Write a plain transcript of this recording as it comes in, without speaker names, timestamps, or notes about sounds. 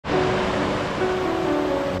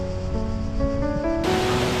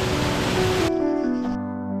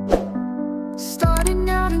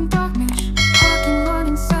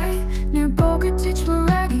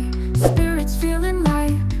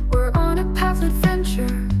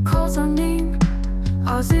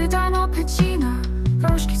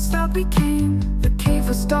Roški Slap we came. The cave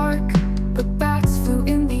was dark, but bats flew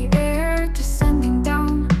in the air, descending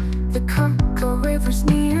down the Krka river's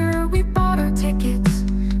near. We bought our tickets,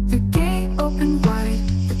 the gate opened wide.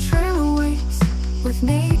 The trail awaits, with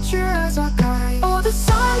nature as our guide. Oh, the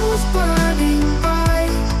sun was burning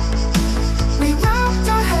bright. We wrapped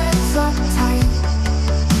our heads up tight.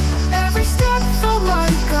 Every step felt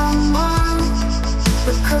like a mile.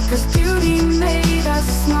 The Krka's beauty made us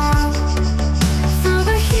smile. Through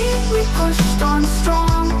the heat we pushed on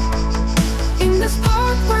strong, in this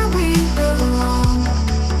park where we belong.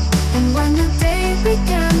 And when the day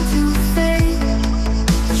began to fade,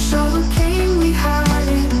 the shuttle came, we had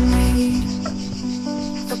it made.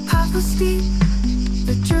 The path was steep,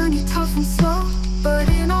 the journey tough and slow, but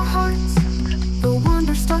in our hearts the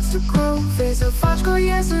wonder starts to grow. There's a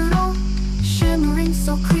Roški Slap, shimmering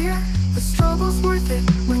so clear. The struggle's worth it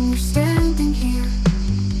when you're standing here.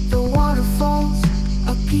 The waterfalls,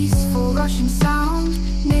 a peaceful rushing sound,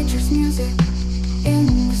 nature's music in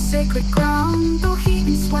the sacred ground. Though heat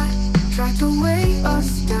and sweat tried to weigh us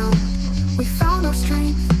down, we found our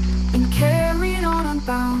strength and carried on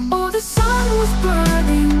unbound. Oh, the sun was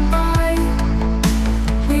burning bright.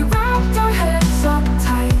 We wrapped our heads up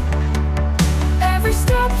tight. Every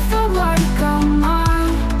step felt like a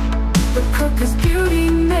mile. The Krka's beauty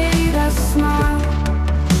made us smile.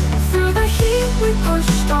 Through the heat we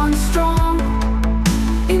pushed on strong,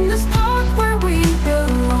 in this park where we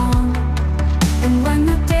belong. And when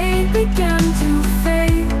the day began to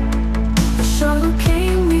fade, the shuttle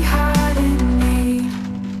came, we had it made.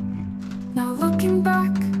 Now looking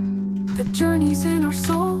back, the journey's in our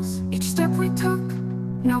souls. Each step we took,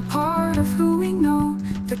 now part of who we know.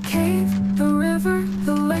 The cave, the river,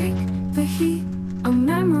 the lake, the heat, a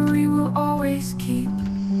memory we'll always keep.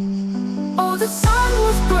 Oh, the sun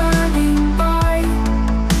was burning bright.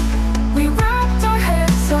 We wrapped our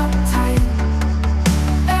heads up tight.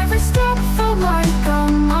 Every step felt like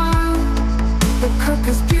a mile. The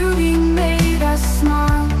Krka's beauty made us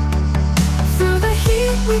smile. Through the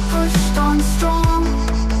heat we pushed on strong,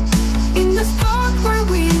 in this park where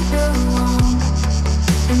we belong.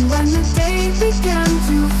 And when the day began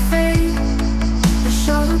to fade, the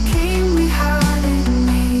shuttle came, we had it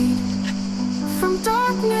made. From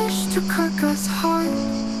darkness to Krka's heart,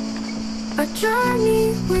 a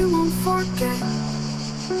journey we won't forget.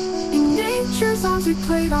 In nature's arms we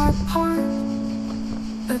played our part,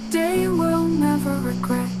 a day we'll never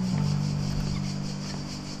regret.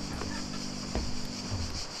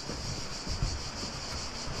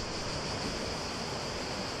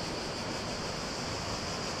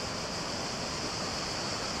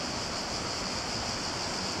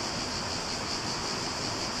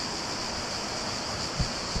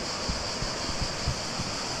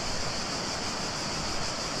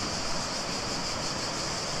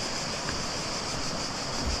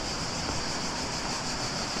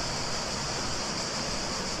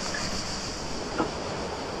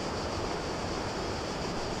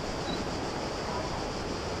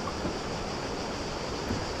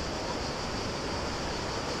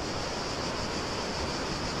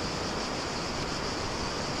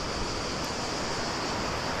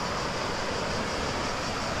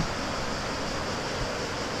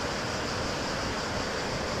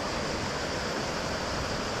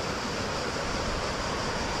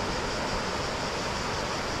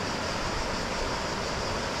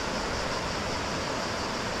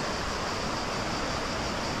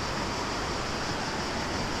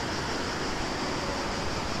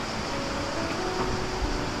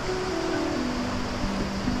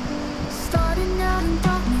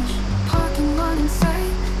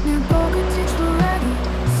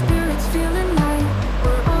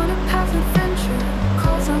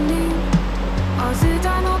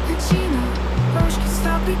 Roški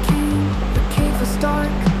Slap we came. The cave was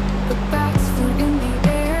dark, the bats flew in the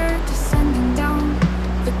air, descending down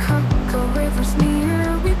the Krka river's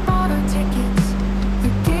near. We bought our tickets,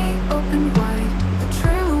 the gate opened wide. The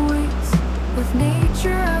trail awaits, with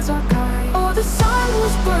nature as our guide. Oh, the sun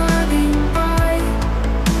was burning bright.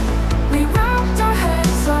 We wrapped our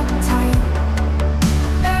heads up tight.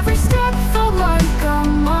 Every step felt like a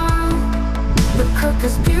mile. The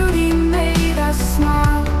Krka's beauty made us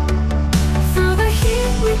smile. Through the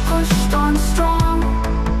heat we pushed on strong,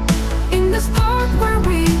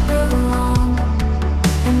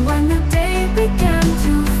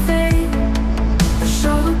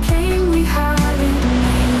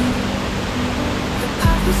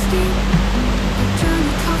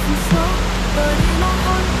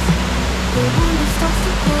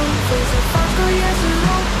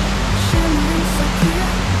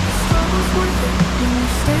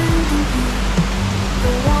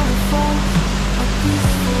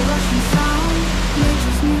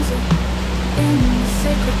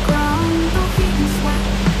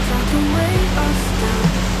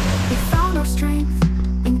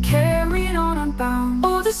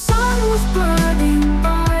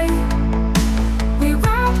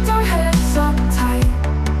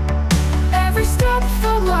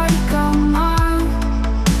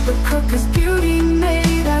 beauty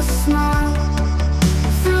made us smile.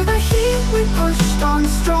 Through the heat we pushed on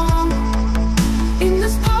strong, in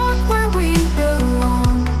this park where we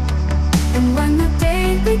belong. And when the day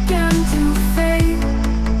began to fade,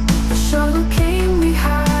 the shuttle came we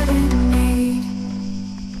hadn't made.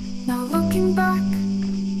 Now looking back,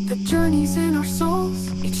 the journey's in our souls.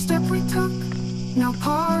 Each step we took, now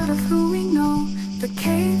part of who we know. The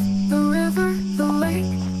cave, the river, the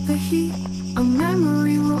lake, the heat, a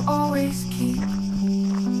memory we'll always keep.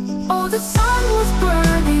 Oh, the sun was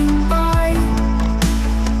burning bright,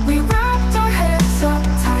 we wrapped our heads up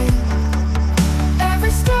tight.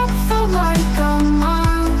 Every step felt like a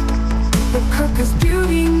mile, the Krka's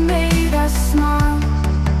beauty made us smile.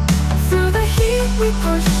 Through the heat we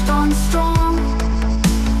pushed on strong,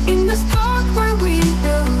 in this park where we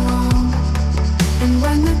belong. And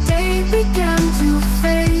when the day began to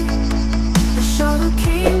fade, the shuttle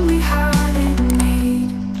came we hadn't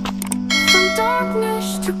made. From darkness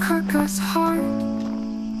to Krka's heart,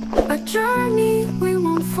 a journey we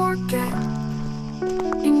won't forget.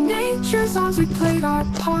 In nature's arms we played our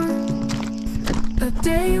part, a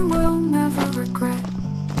day we'll never regret.